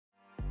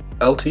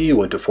LTU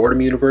went to Fordham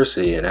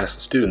University and asked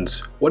students,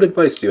 what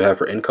advice do you have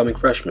for incoming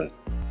freshmen?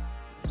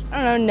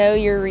 I don't know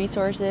your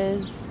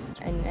resources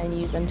and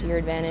use them to your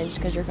advantage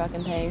because you're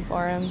fucking paying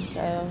for them,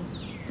 so.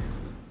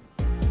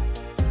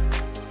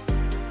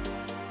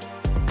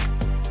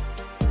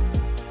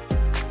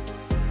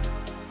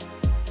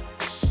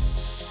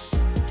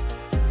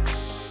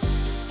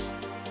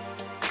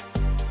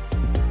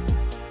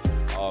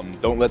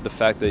 Don't let the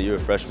fact that you're a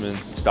freshman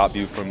stop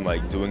you from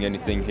doing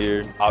anything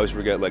here. I always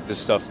regret this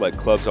stuff,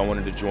 clubs I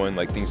wanted to join,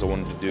 things I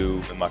wanted to do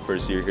in my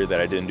first year here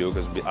that I didn't do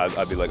because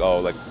I'd be like,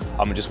 oh, I'm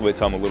gonna just wait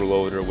till I'm a little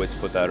older, wait to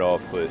put that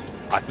off. But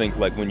I think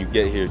when you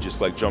get here,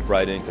 just jump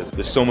right in because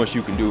there's so much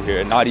you can do here,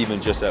 and not even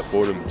just at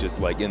Fordham, just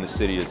in the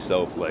city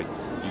itself.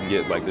 You can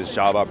get there's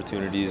job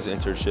opportunities,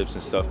 internships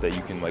and stuff that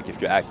you can if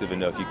you're active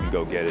enough, you can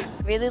go get it.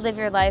 Really live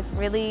your life,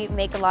 really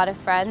make a lot of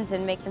friends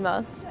and make the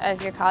most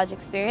of your college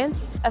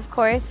experience. Of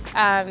course,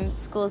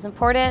 school is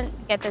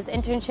important, get those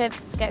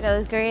internships, get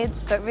those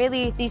grades, but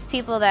really these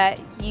people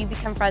that you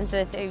become friends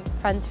with are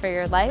friends for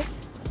your life.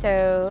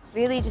 So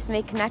really just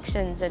make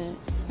connections and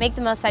make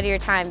the most out of your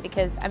time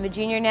because I'm a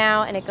junior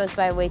now and it goes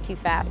by way too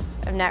fast.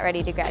 I'm not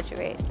ready to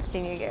graduate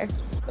senior year.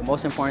 The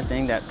most important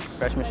thing that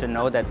freshmen should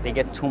know that they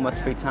get too much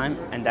free time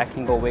and that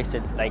can go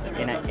wasted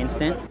in an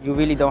instant. You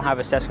really don't have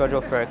a set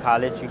schedule for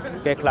college. You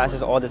get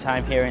classes all the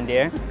time here and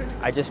there.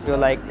 I just feel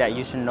that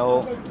you should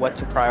know what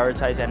to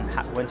prioritize and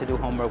when to do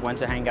homework, when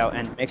to hang out,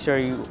 and make sure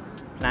you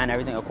plan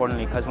everything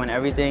accordingly because when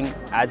everything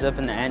adds up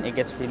in the end, it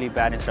gets really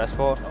bad and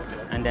stressful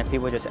and then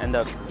people just end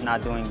up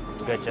not doing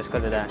good just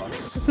because of that.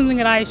 Something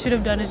that I should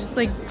have done is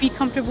just be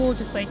comfortable,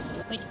 just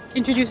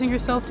introducing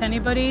yourself to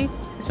anybody,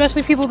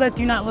 especially people that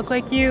do not look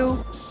like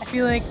you. I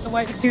feel the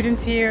white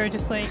students here are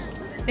just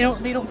they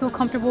don't feel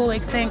comfortable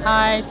saying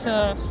hi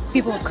to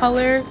people of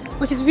color,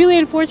 which is really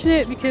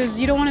unfortunate because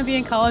you don't want to be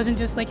in college and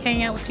just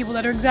hang out with people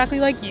that are exactly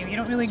like you. You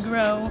don't really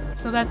grow.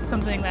 So that's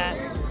something that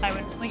I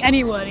would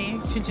anybody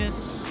should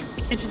just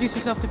introduce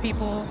yourself to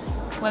people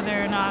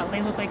whether or not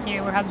they look like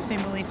you or have the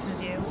same beliefs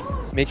as you.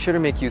 Make sure to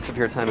make use of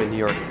your time in New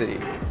York City.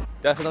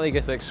 Definitely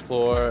get to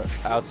explore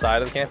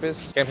outside of the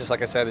campus. Campus,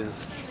 like I said,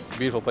 is a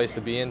beautiful place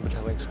to be in, but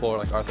definitely explore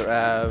Arthur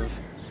Ave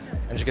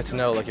and just get to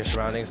know your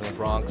surroundings in the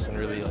Bronx and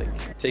really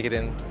take it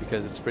in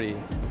because it's pretty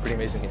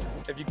amazing here.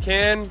 If you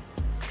can,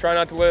 try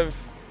not to live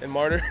in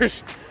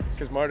Martyrs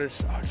because Martyrs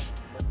sucks.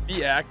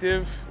 Be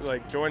active,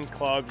 join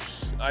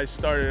clubs. I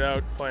started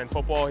out playing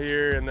football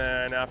here and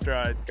then after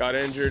I got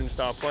injured and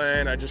stopped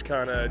playing, I just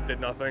kind of did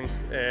nothing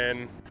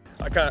and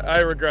I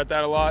regret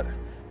that a lot.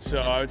 So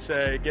I would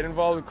say get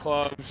involved with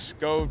clubs,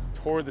 go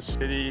tour the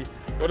city,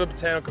 go to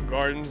Botanical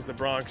Gardens, the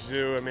Bronx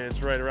Zoo. I mean,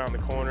 it's right around the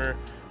corner.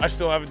 I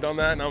still haven't done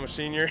that and I'm a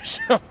senior,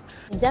 so.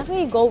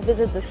 Definitely go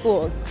visit the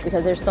schools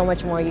because there's so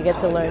much more you get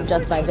to learn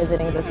just by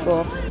visiting the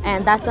school.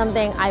 And that's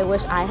something I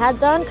wish I had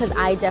done because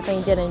I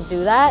definitely didn't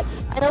do that.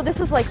 I know this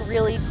is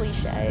really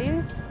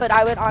cliche, but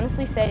I would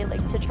honestly say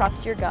to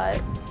trust your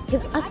gut.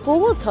 Because a school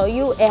will tell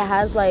you it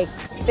has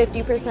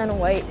 50%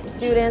 white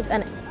students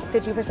and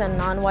 50%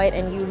 non-white,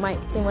 and you might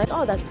seem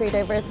oh, that's pretty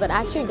diverse, but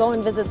actually go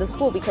and visit the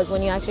school because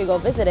when you actually go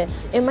visit it,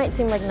 it might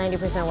seem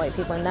 90% white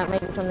people, and that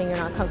might be something you're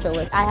not comfortable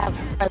with. I have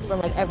friends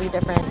from every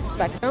different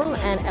spectrum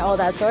and all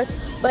that sorts,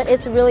 but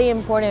it's really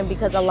important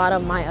because a lot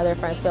of my other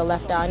friends feel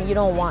left out, and you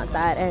don't want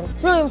that, and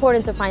it's really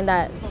important to find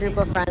that group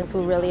of friends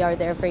who really are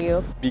there for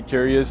you. Be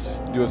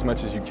curious, do as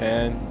much as you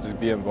can, just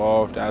be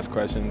involved, ask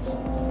questions,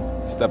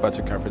 step out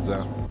your comfort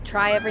zone.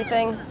 Try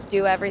everything,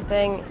 do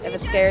everything. If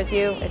it scares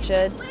you, it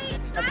should.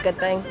 That's a good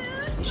thing.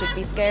 You should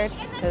be scared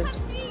because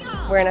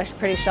we're in a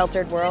pretty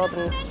sheltered world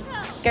and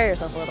scare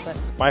yourself a little bit.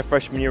 My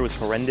freshman year was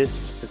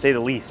horrendous, to say the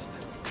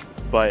least.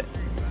 But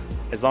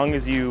as long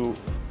as you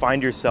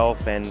find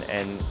yourself and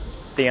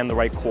stay on the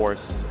right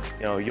course,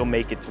 you'll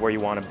make it to where you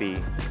want to be.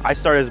 I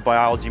started as a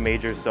biology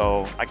major,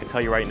 so I can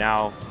tell you right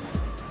now,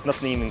 it's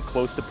nothing even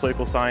close to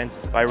political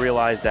science. I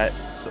realized that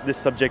this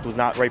subject was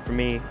not right for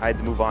me. I had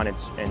to move on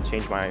and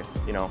change my,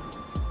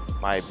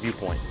 my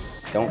viewpoint.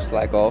 Don't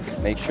slack off.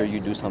 Make sure you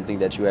do something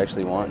that you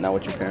actually want, not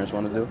what your parents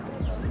want to do.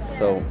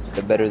 So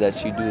the better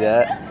that you do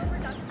that,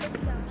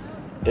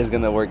 it's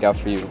going to work out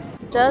for you.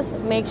 Just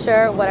make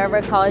sure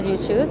whatever college you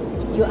choose,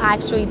 you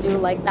actually do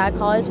like that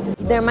college.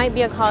 There might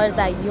be a college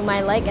that you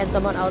might like and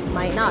someone else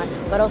might not,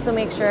 but also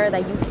make sure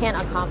that you can't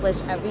accomplish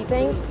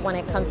everything when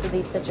it comes to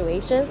these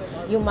situations.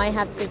 You might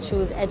have to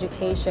choose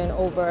education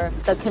over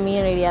the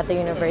community at the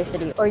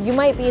university, or you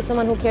might be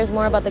someone who cares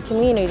more about the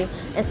community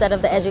instead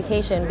of the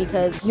education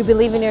because you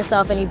believe in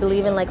yourself and you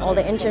believe in all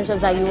the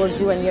internships that you will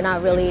do and you're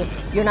not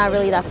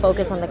really that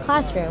focused on the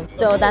classroom.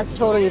 So that's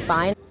totally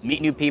fine.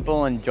 Meet new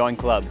people and join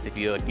clubs if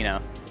you,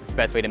 it's the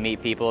best way to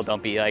meet people.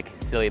 Don't be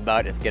silly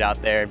about it. Just get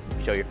out there,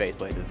 show your face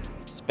places.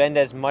 Spend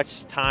as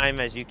much time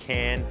as you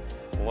can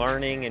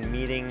learning and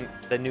meeting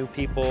the new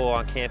people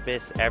on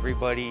campus,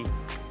 everybody.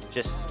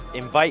 Just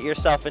invite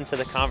yourself into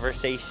the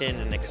conversation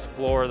and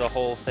explore the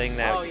whole thing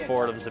that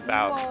Fordham's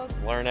about.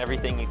 Learn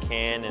everything you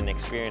can and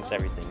experience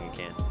everything you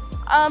can.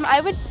 I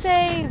would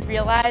say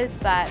realize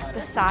that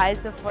the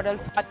size of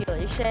Fordham's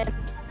population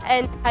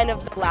and kind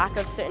of the lack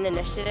of certain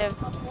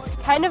initiatives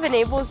kind of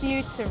enables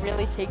you to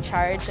really take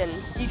charge, and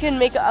you can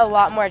make a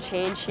lot more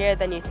change here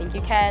than you think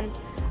you can.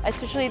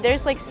 Especially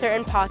there's like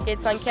certain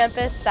pockets on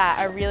campus that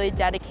are really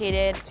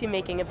dedicated to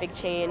making a big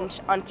change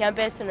on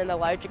campus and in the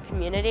larger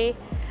community.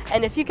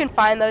 And if you can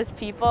find those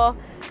people,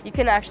 you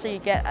can actually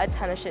get a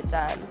ton of shit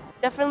done.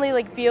 Definitely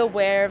like be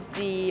aware of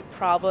the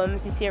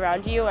problems you see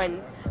around you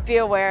and be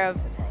aware of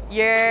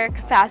your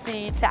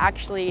capacity to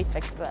actually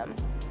fix them.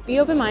 Be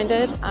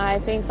open-minded. I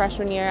think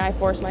freshman year I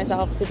forced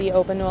myself to be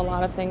open to a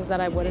lot of things that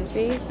I wouldn't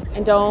be.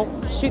 And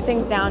don't shoot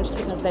things down just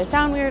because they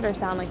sound weird or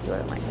sound like you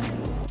wouldn't like them.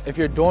 If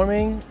you're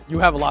dorming, you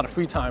have a lot of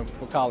free time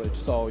for college,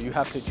 so you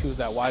have to choose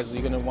that wisely.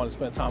 You're going to want to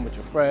spend time with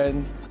your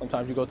friends.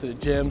 Sometimes you go to the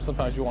gym,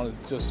 sometimes you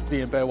want to just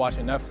be in bed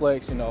watching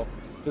Netflix, you know.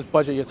 Just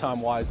budget your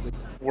time wisely.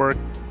 Work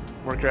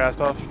your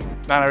ass off.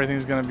 Not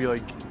everything's going to be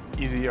like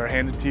easy or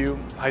handed to you.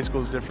 High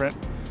school is different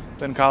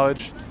than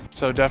college,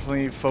 so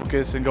definitely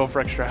focus and go for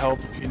extra help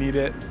if you need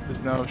it.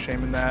 There's no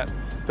shame in that.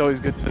 It's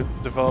always good to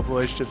develop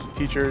relationships with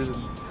teachers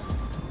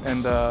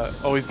and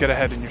always get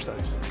ahead in your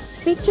studies.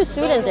 Speak to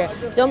students there.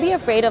 Don't be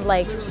afraid of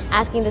like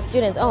asking the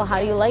students, oh,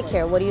 how do you like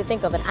here? What do you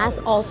think of it? Ask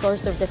all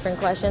sorts of different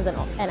questions and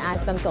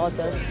ask them to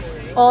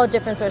all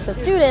different sorts of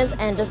students,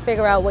 and just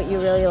figure out what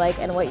you really like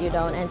and what you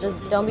don't, and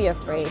just don't be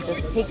afraid.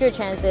 Just take your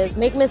chances,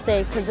 make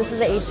mistakes, because this is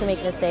the age to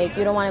make mistakes.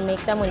 You don't want to make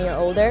them when you're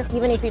older.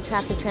 Even if you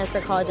have to transfer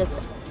colleges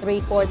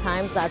 3-4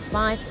 times, that's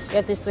fine. You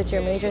have to switch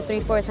your major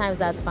 3-4 times,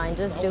 that's fine.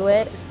 Just do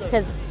it,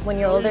 because when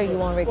you're older, you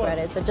won't regret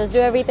it. So just do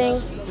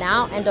everything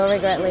now and don't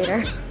regret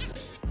later.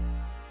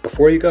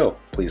 Before you go,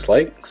 please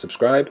like,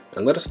 subscribe,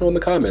 and let us know in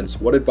the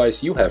comments what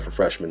advice you have for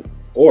freshmen,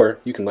 or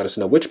you can let us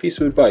know which piece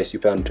of advice you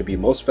found to be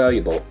most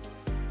valuable.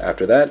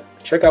 After that,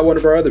 check out one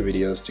of our other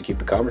videos to keep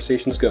the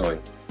conversations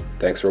going.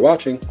 Thanks for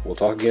watching, we'll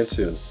talk again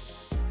soon.